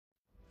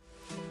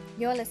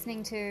You're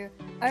listening to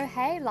Oh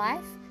Hey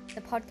Life, the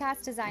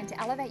podcast designed to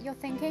elevate your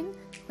thinking,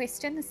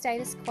 question the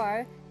status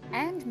quo,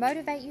 and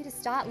motivate you to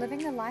start living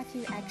the life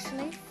you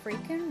actually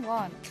freaking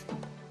want.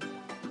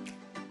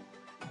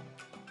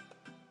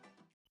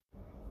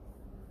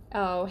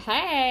 Oh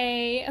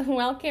hey,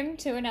 welcome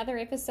to another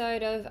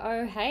episode of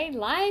Oh Hey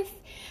Life.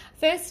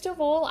 First of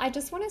all, I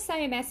just want to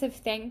say a massive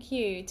thank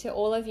you to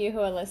all of you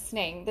who are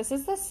listening. This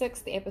is the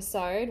 6th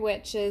episode,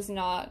 which is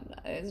not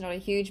a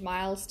huge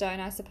milestone,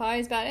 I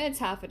suppose, but it's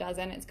half a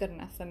dozen. It's good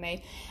enough for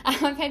me.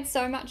 I've had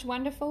so much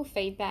wonderful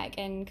feedback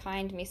and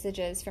kind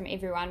messages from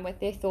everyone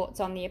with their thoughts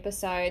on the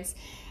episodes.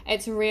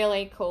 It's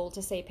really cool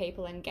to see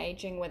people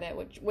engaging with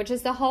it, which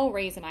is the whole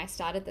reason I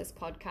started this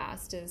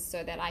podcast, is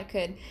so that I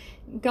could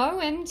go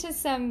into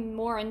some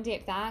more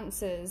in-depth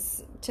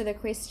answers to the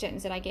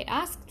questions that I get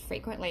asked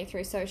frequently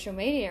through social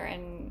media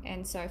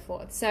and so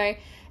forth. So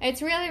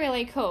it's really,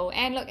 really cool.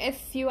 And look,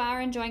 if you are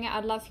enjoying it,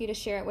 I'd love for you to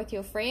share it with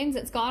your friends.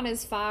 It's gone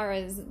as far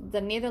as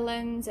the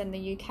Netherlands and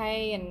the UK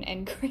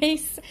and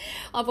Greece,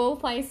 of all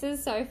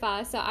places so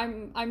far. So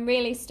I'm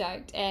really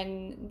stoked,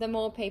 and the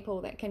more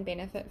people that can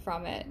benefit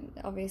from it,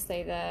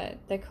 obviously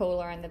the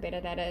cooler and the better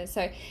that is.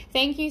 So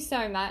thank you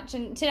so much.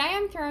 And today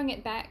I'm throwing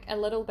it back a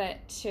little bit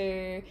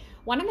to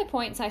one of the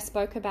points I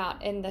spoke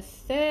about in the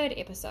 3rd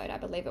episode, I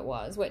believe it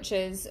was, which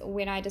is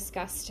when I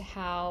discussed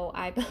how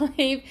I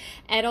believe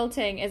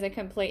adulting is a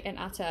complete and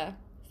utter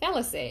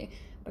fallacy,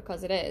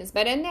 because it is.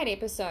 But in that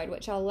episode,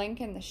 which I'll link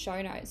in the show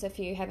notes if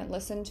you haven't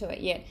listened to it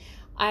yet,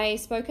 I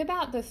spoke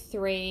about the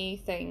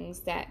 3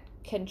 things that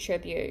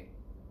contribute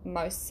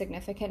most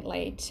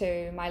significantly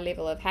to my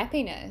level of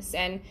happiness.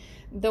 And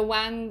the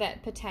one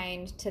that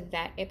pertained to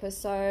that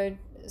episode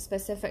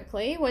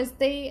specifically was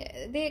the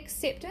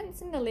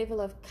acceptance and the level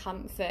of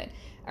comfort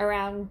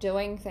around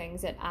doing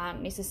things that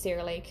aren't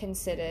necessarily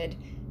considered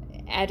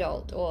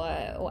adult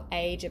or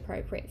age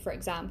appropriate, for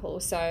example.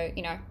 So,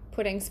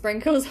 putting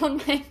sprinkles on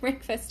my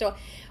breakfast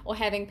or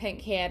having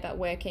pink hair but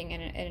working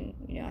in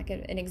like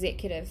an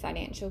executive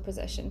financial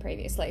position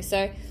previously.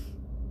 So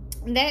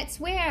that's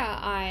where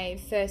I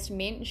first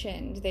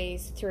mentioned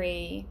these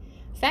 3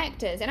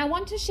 factors, and I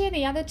want to share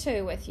the other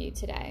 2 with you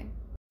today.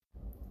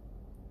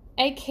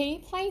 A key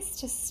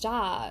place to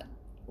start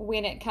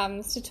when it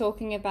comes to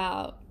talking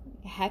about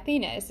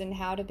happiness and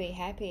how to be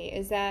happy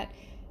is that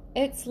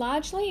it's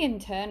largely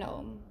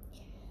internal.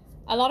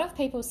 A lot of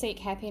people seek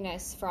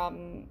happiness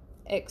from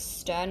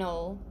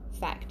external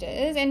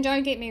factors, and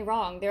don't get me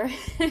wrong, there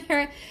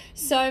are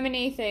so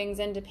many things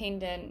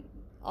independent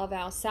of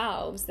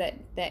ourselves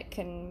that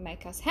can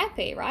make us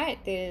happy, right?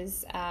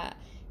 There's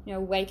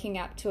waking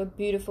up to a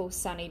beautiful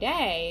sunny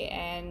day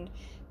and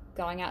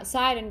going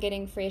outside and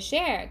getting fresh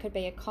air. It could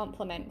be a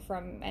compliment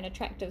from an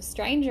attractive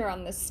stranger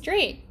on the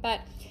street,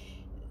 but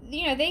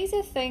these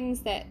are things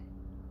that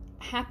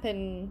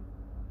happen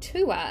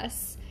to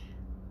us,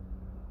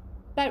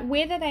 but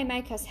whether they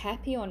make us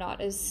happy or not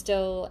is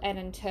still an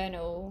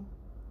internal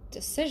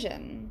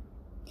decision.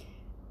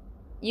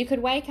 You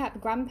could wake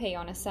up grumpy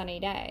on a sunny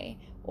day,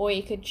 or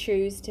you could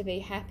choose to be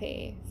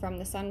happy from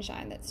the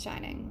sunshine that's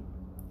shining.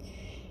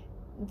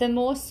 The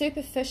more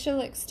superficial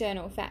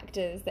external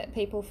factors that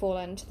people fall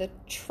into the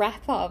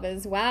trap of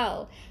as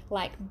well,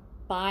 like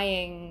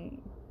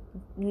buying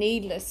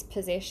needless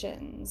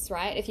possessions,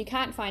 right? If you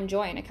can't find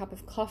joy in a cup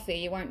of coffee,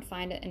 you won't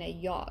find it in a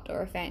yacht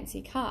or a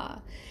fancy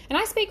car. And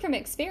I speak from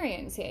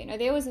experience here.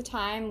 There was a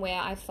time where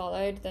I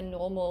followed the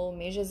normal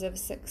measures of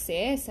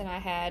success, and I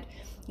had,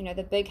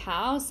 the big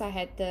house, I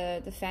had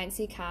the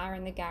fancy car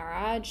in the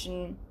garage,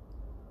 and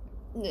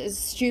a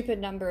stupid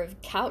number of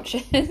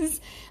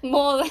couches,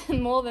 more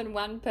than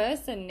one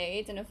person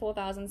needs in a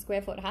 4,000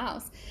 square foot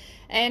house.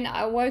 And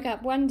I woke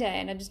up one day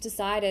and I just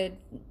decided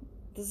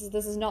this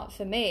is not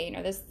for me.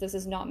 This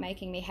is not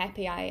making me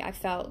happy. I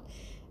felt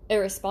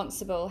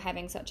irresponsible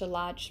having such a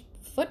large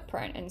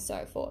footprint and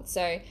so forth.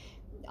 So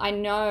I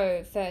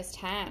know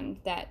firsthand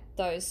that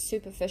those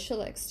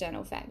superficial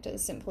external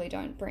factors simply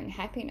don't bring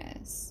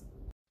happiness.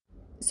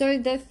 So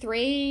the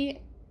 3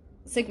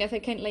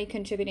 significantly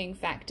contributing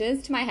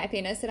factors to my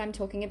happiness that I'm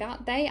talking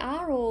about, they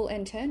are all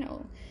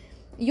internal.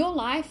 Your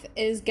life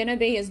is going to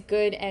be as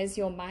good as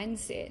your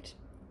mindset.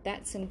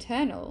 That's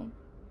internal.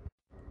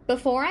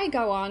 Before I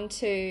go on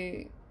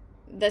to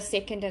the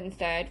 2nd and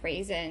 3rd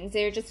reasons,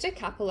 there are just a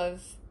couple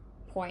of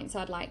points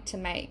I'd like to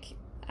make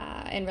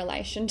in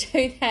relation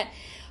to that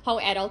whole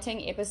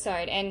adulting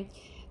episode. And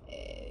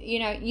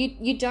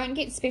you don't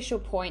get special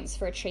points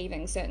for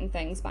achieving certain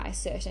things by a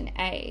certain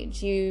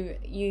age.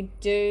 You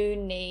do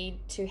need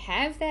to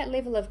have that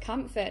level of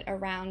comfort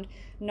around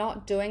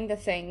not doing the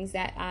things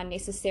that we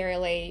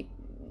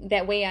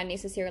are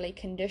necessarily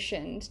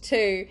conditioned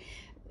to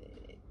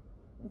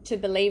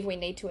believe we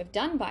need to have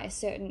done by a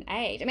certain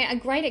age. I mean, a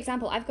great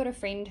example, I've got a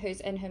friend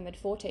who's in her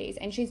mid-40s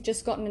and she's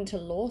just gotten into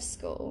law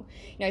school.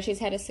 She's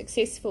had a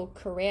successful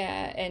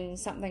career in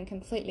something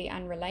completely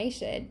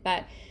unrelated,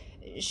 but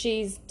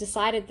she's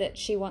decided that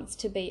she wants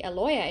to be a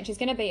lawyer, and she's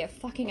going to be a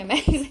fucking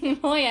amazing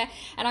lawyer,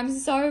 and I'm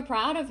so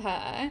proud of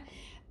her.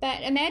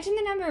 But imagine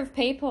the number of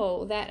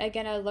people that are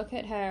going to look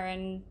at her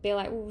and be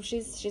like, well,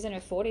 she's in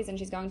her 40s and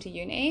she's going to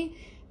uni,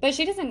 but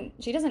she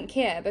doesn't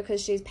care because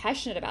she's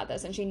passionate about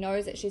this and she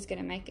knows that she's going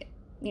to make it,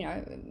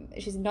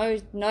 she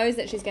knows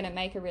that she's going to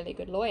make a really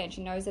good lawyer, and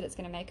she knows that it's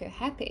going to make her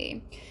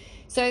happy.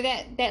 So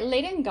that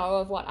letting go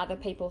of what other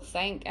people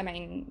think, I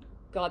mean,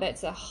 God,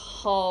 that's a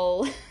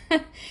whole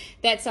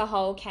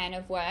can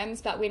of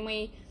worms. But when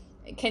we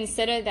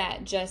consider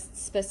that just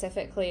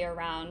specifically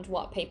around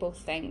what people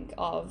think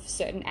of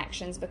certain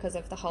actions because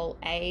of the whole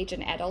age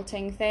and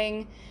adulting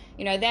thing,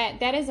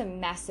 that is a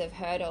massive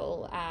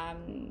hurdle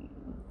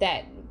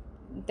that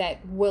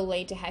will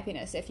lead to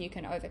happiness if you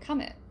can overcome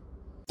it.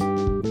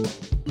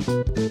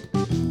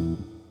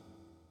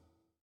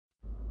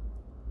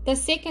 The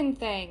second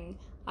thing,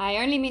 I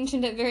only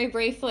mentioned it very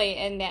briefly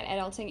in that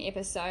adulting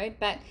episode,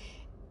 but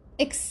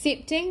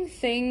accepting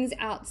things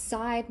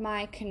outside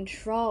my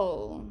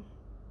control.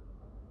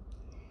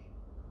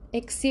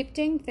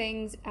 Accepting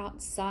things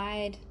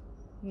outside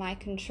my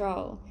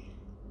control.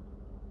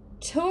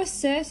 To a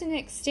certain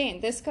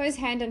extent, this goes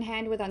hand in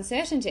hand with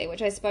uncertainty,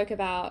 which I spoke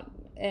about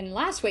in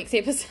last week's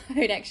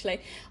episode,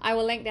 actually. I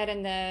will link that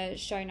in the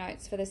show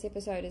notes for this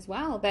episode as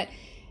well. But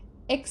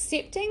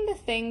accepting the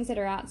things that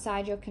are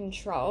outside your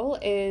control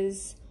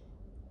is,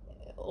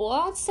 well,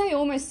 I'd say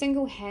almost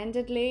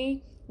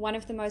single-handedly, one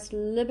of the most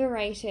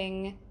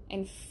liberating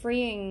and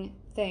freeing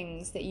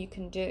things that you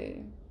can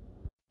do.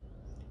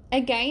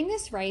 Again,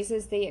 this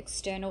raises the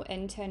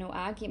external-internal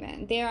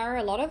argument. There are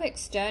a lot of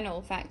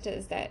external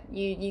factors that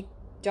you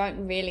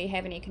don't really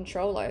have any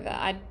control over.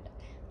 I'd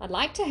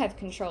like to have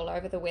control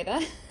over the weather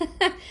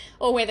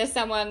or whether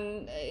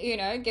someone,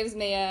 gives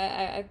me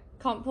a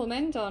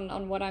compliment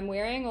on what I'm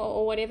wearing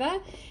or whatever.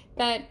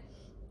 But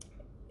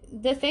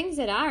the things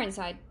that are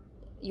inside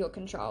your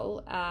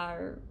control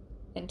are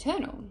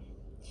internal.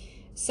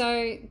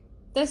 So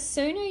the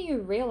sooner you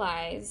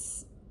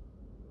realize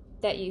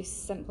that you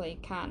simply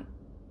can't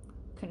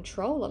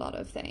control a lot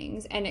of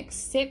things and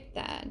accept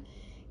that,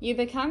 you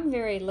become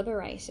very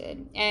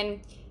liberated. And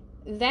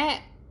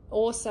that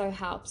also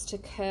helps to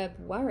curb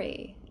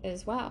worry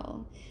as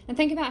well. And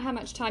think about how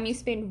much time you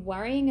spend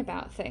worrying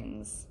about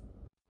things.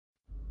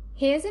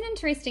 Here's an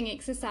interesting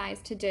exercise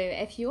to do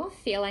if you're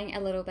feeling a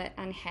little bit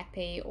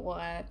unhappy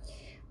or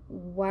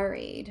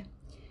worried.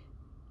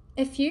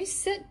 If you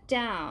sit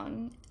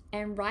down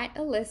and write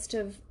a list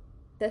of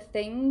the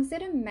things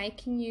that are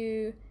making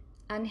you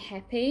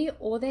unhappy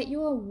or that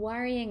you're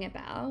worrying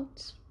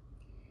about,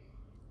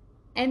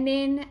 and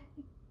then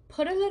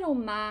put a little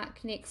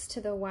mark next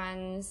to the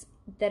ones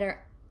that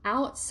are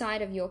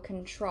outside of your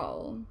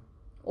control,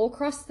 or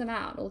cross them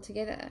out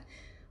altogether,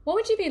 what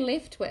would you be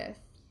left with?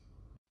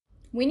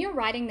 When you're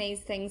writing these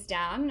things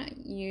down,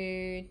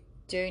 you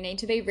do need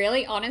to be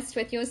really honest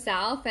with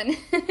yourself, and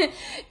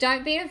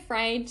don't be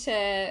afraid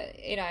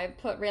to,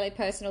 put really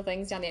personal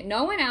things down there.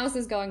 No one else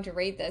is going to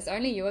read this.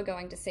 Only you are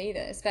going to see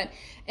this. But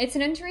it's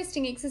an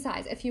interesting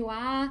exercise if you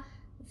are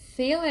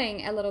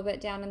feeling a little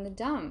bit down in the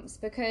dumps,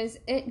 because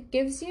it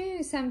gives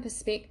you some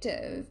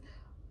perspective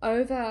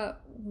over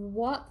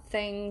what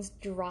things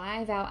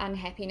drive our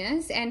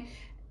unhappiness. And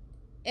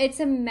it's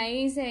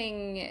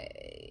amazing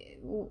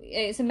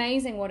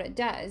what it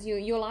does.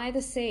 You'll either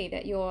see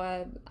that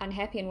you're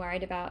unhappy and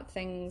worried about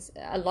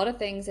a lot of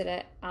things that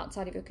are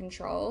outside of your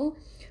control,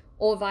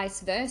 or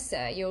vice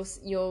versa.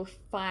 You'll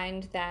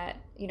find that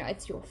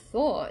it's your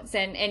thoughts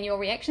and your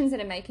reactions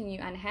that are making you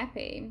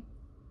unhappy.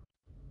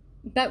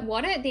 But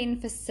what it then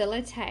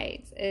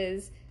facilitates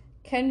is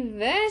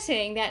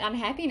converting that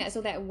unhappiness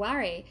or that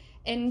worry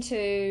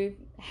into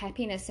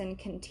happiness and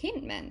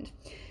contentment.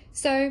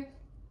 So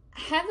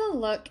have a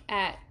look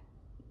at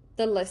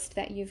the list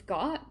that you've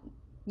got.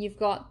 You've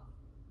got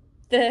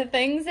the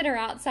things that are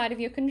outside of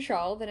your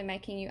control that are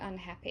making you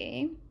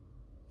unhappy,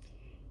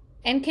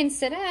 and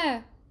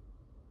consider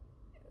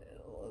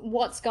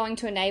what's going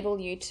to enable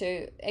you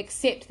to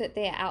accept that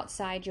they're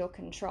outside your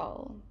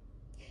control.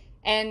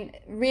 And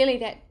really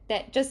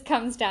that just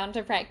comes down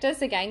to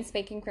practice. Again,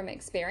 speaking from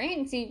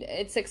experience,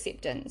 it's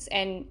acceptance,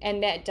 and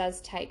that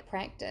does take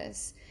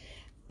practice.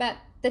 But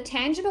the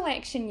tangible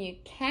action you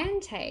can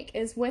take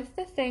is with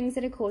the things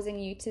that are causing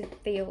you to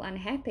feel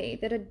unhappy,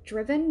 that are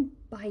driven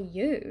by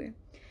you.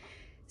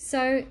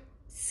 So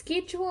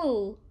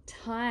schedule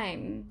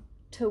time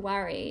to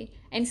worry,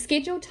 and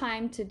schedule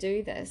time to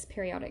do this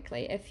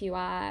periodically if you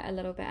are a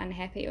little bit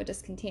unhappy or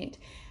discontent.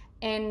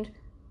 And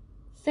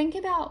think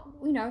about,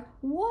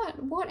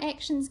 what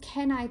actions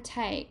can I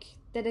take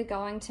that are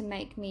going to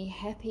make me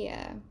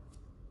happier?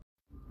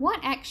 What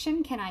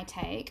action can I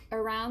take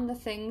around the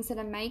things that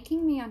are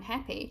making me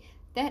unhappy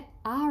that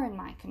are in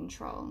my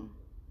control?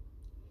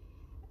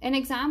 An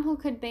example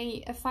could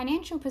be a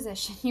financial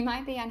position. You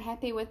might be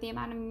unhappy with the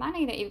amount of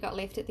money that you've got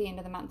left at the end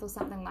of the month or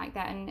something like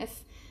that. And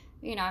if,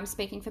 I'm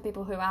speaking for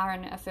people who are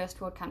in a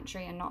first world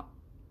country and not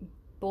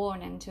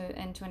born into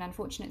an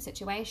unfortunate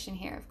situation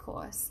here, of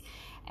course.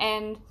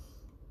 And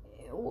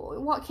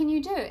what can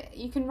you do?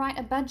 You can write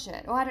a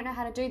budget. Oh, I don't know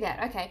how to do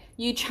that. Okay,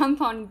 you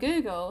jump on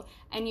Google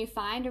and you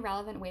find a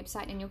relevant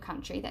website in your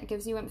country that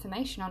gives you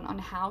information on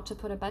how to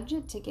put a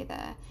budget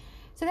together.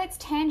 So that's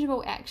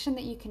tangible action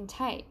that you can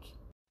take.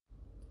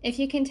 If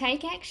you can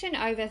take action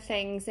over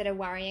things that are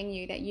worrying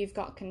you, that you've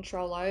got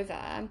control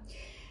over,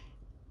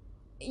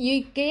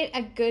 you get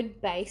a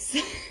good base,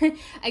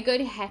 a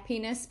good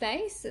happiness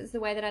base is the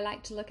way that I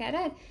like to look at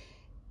it,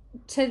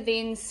 to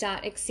then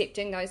start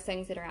accepting those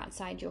things that are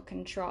outside your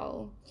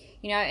control.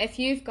 You know, if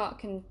you've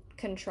got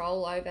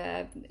control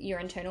over your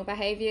internal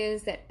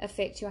behaviors that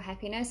affect your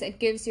happiness, it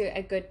gives you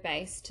a good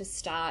base to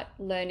start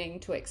learning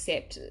to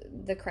accept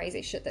the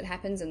crazy shit that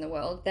happens in the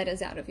world that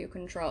is out of your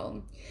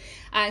control.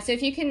 So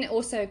if you can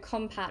also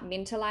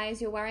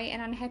compartmentalize your worry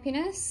and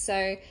unhappiness,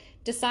 so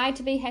decide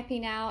to be happy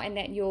now and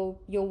that you'll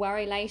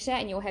worry later,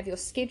 and you'll have your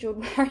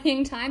scheduled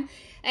worrying time,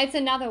 it's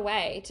another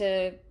way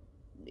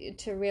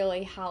to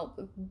really help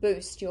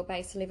boost your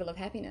base level of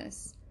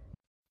happiness.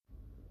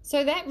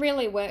 So that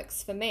really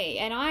works for me,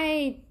 and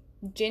I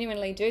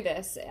genuinely do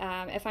this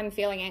if I'm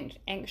feeling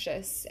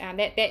anxious.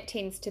 That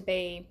tends to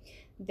be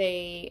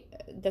the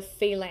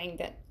feeling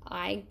that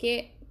I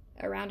get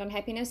around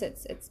unhappiness.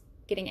 It's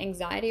getting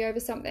anxiety over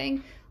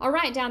something. I'll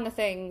write down the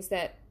things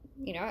that,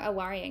 you know, are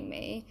worrying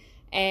me,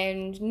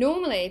 and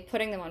normally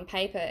putting them on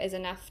paper is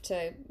enough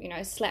to, you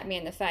know, slap me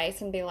in the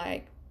face and be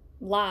like,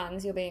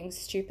 Lance, you're being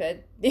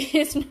stupid.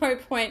 There's no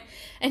point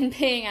in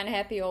being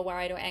unhappy or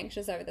worried or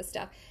anxious over this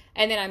stuff.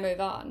 And then I move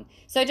on.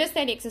 So just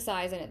that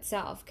exercise in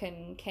itself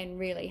can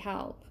really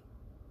help.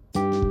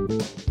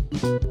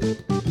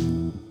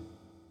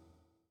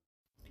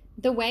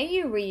 The way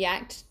you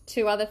react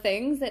to other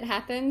things that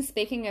happen,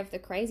 speaking of the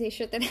crazy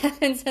shit that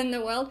happens in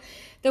the world,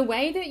 the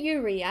way that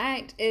you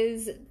react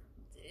is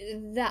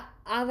the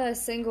other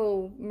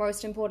single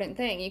most important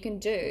thing you can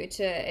do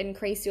to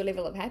increase your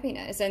level of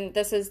happiness. And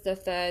this is the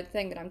third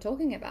thing that I'm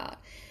talking about.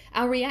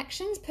 Our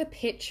reactions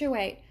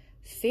perpetuate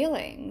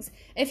feelings.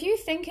 If you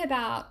think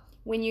about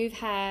when you've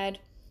had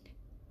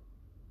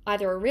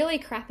either a really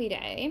crappy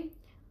day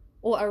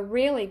or a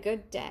really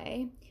good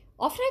day,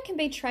 often it can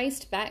be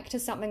traced back to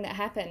something that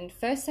happened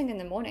first thing in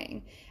the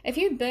morning. If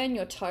you burn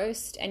your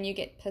toast and you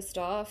get pissed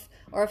off,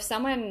 or if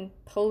someone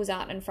pulls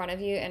out in front of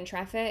you in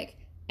traffic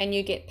and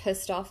you get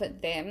pissed off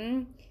at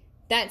them,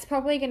 that's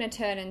probably going to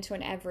turn into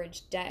an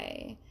average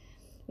day.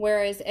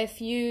 Whereas if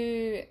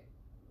you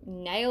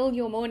nail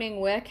your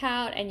morning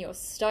workout and you're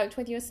stoked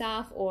with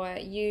yourself, or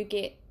you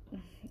get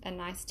a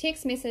nice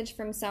text message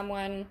from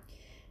someone,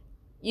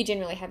 you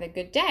generally have a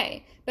good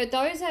day. But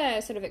those are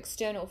sort of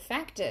external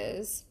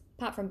factors,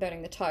 apart from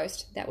burning the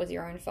toast, that was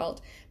your own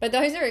fault. But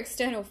those are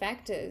external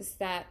factors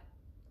that,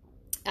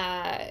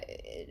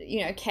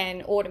 you know,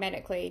 can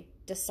automatically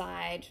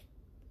decide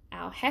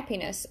our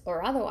happiness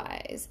or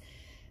otherwise.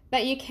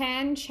 But you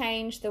can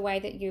change the way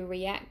that you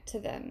react to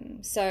them.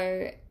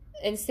 So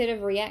instead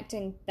of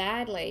reacting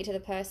badly to the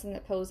person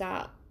that pulls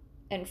out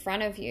in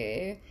front of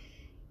you,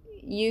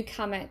 you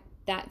come at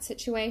that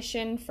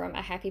situation from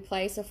a happy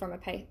place or from a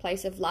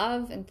place of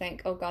love and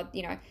think, oh God,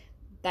 you know,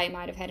 they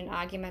might have had an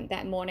argument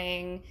that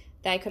morning,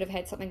 they could have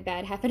had something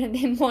bad happen in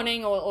their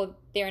morning, or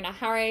they're in a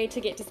hurry to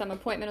get to some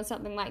appointment or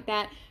something like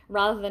that,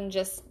 rather than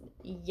just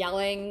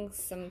yelling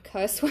some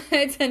curse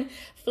words and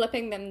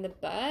flipping them the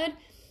bird.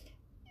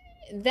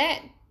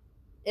 That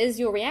is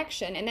your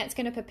reaction, and that's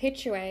going to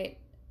perpetuate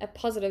a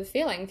positive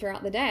feeling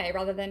throughout the day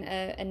rather than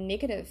a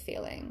negative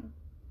feeling.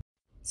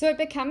 So it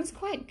becomes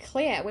quite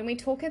clear when we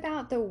talk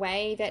about the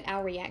way that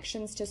our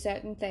reactions to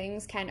certain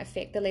things can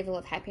affect the level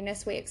of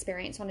happiness we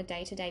experience on a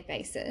day-to-day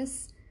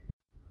basis,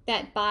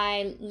 that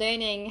by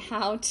learning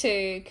how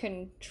to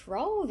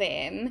control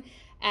them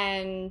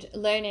and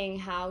learning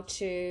how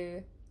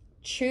to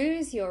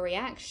choose your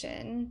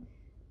reaction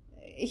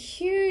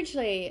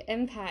hugely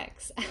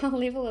impacts our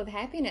level of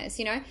happiness.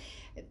 You know,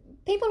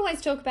 people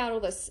always talk about all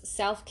this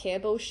self-care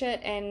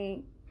bullshit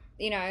and,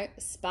 you know,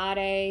 spa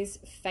days,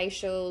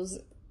 facials,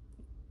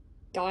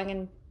 going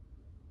and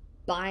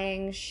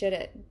buying shit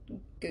at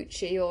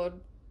Gucci or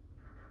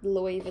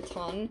Louis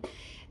Vuitton.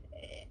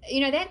 You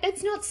know,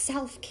 that's not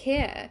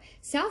self-care.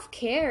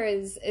 Self-care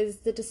is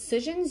the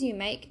decisions you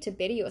make to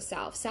better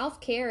yourself.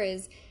 Self-care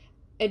is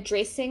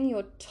addressing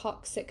your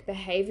toxic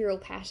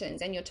behavioral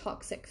patterns and your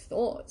toxic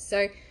thoughts.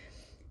 So,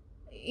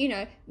 you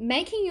know,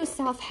 making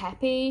yourself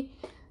happy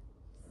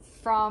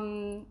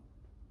from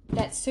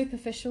that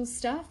superficial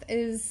stuff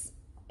is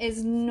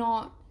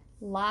not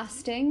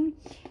lasting.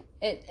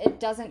 It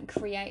doesn't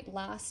create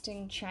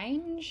lasting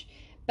change.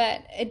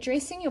 But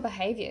addressing your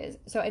behaviors,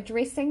 so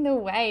addressing the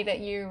way that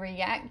you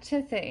react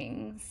to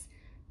things,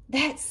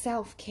 that's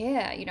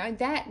self-care. You know,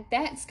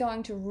 that's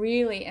going to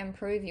really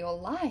improve your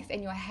life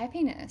and your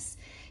happiness.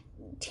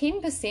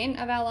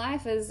 10% of our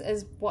life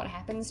is what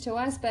happens to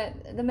us,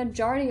 but the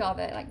majority of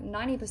it, like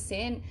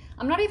 90%,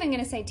 I'm not even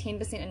going to say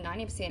 10% and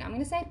 90%, I'm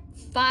going to say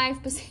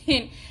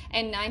 5%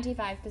 and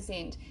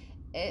 95%.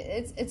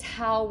 It's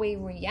how we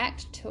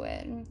react to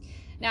it.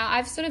 Now,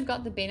 I've sort of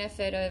got the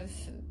benefit of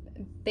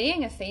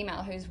being a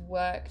female who's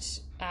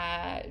worked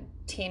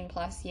 10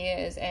 plus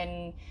years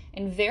in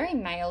very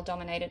male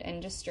dominated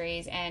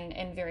industries and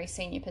in very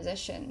senior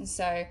positions.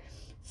 So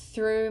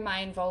through my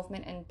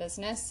involvement in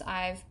business,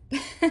 I've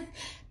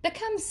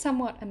become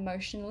somewhat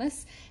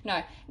emotionless.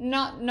 No,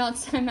 not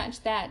so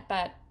much that,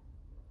 but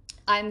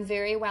I'm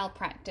very well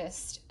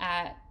practiced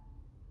at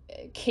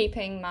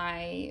keeping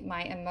my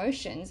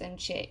emotions in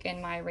check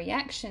and my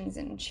reactions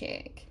in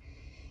check.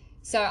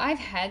 So I've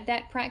had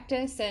that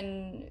practice,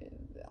 and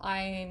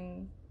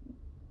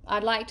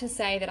I'd like to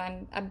say that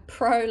I'm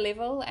pro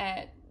level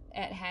at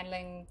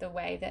handling the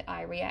way that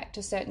I react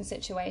to certain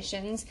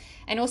situations,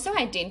 and also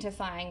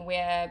identifying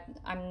where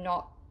I'm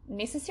not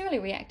necessarily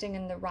reacting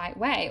in the right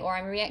way, or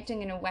I'm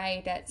reacting in a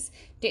way that's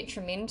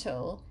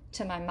detrimental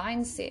to my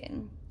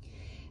mindset.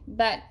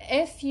 But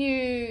if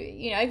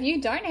you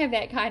don't have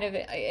that kind of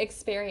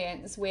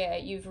experience where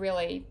you've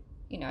really,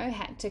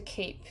 had to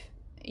keep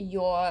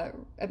your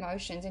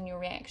emotions and your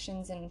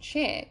reactions in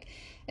check,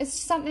 it's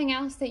something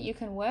else that you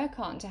can work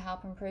on to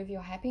help improve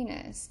your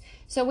happiness.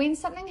 So when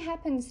something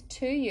happens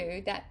to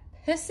you that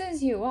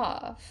pisses you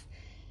off,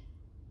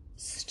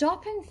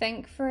 stop and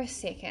think for a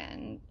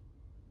second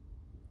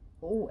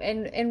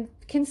and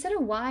consider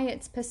why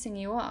it's pissing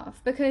you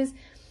off. Because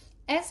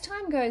as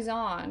time goes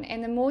on,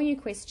 and the more you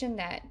question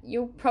that,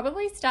 you'll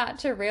probably start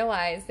to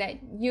realize that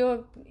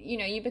you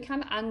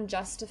become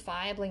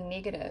unjustifiably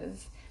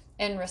negative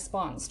in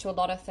response to a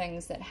lot of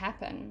things that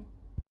happen.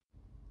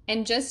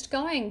 And just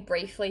going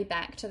briefly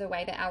back to the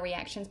way that our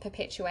reactions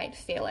perpetuate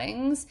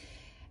feelings,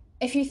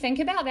 if you think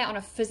about that on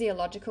a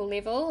physiological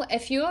level,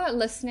 if you're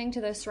listening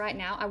to this right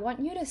now, I want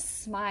you to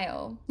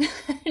smile.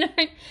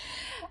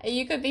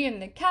 You could be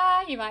in the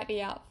car, you might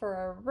be out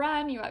for a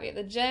run, you might be at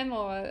the gym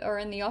or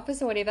in the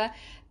office or whatever.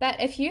 But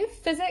if you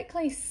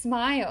physically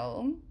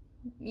smile,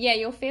 yeah,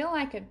 you'll feel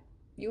like a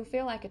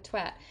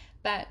twat,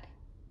 but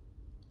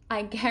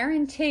I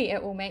guarantee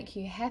it will make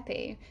you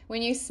happy.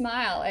 When you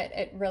smile,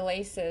 it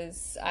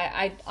releases,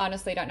 I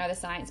honestly don't know the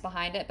science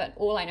behind it, but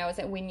all I know is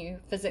that when you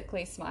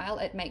physically smile,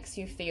 it makes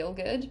you feel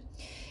good.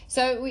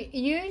 So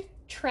you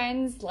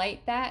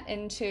translate that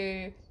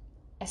into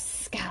a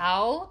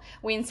scowl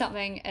when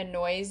something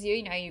annoys you,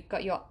 you've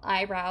got your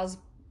eyebrows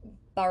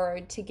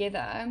burrowed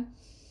together.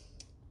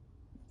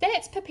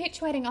 That's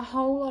perpetuating a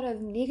whole lot of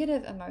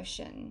negative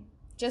emotion,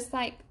 just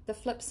like the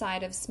flip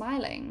side of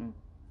smiling.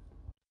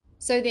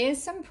 So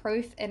there's some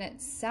proof in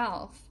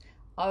itself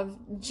of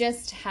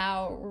just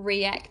how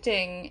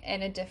reacting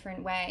in a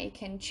different way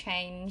can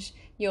change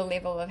your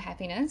level of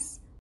happiness.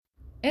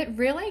 It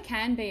really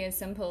can be as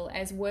simple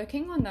as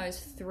working on those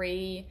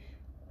 3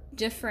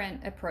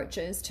 different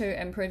approaches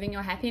to improving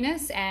your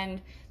happiness.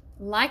 And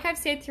like I've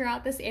said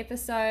throughout this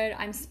episode,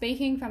 I'm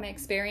speaking from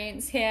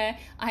experience here.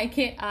 I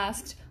get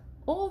asked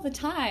all the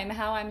time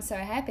how I'm so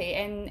happy,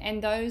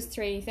 and those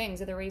 3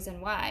 things are the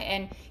reason why.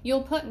 And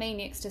you'll put me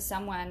next to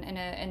someone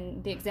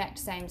in the exact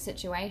same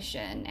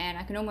situation, and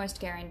I can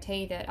almost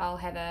guarantee that I'll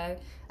have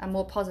a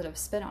more positive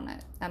spin on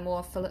it, a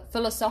more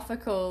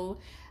philosophical,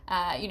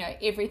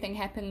 everything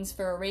happens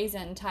for a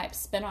reason type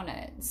spin on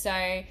it.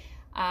 So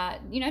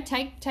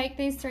take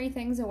these 3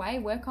 things away,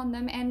 work on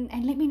them,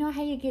 and let me know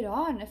how you get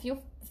on. If you're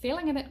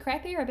feeling a bit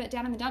crappy or a bit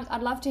down in the dumps,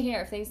 I'd love to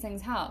hear if these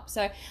things help.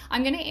 So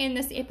I'm going to end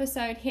this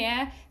episode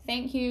here.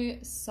 Thank you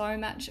so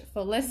much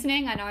for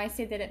listening. I know I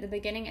said that at the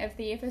beginning of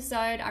the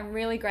episode. I'm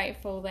really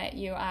grateful that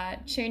you are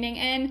tuning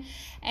in.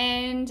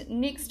 And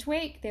next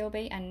week, there will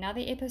be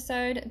another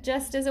episode,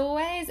 just as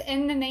always.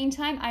 In the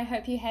meantime, I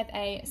hope you have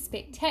a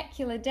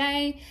spectacular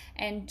day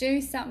and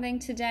do something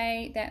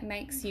today that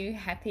makes you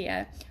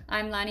happier.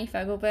 I'm Lani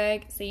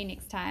Fogelberg. See you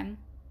next time.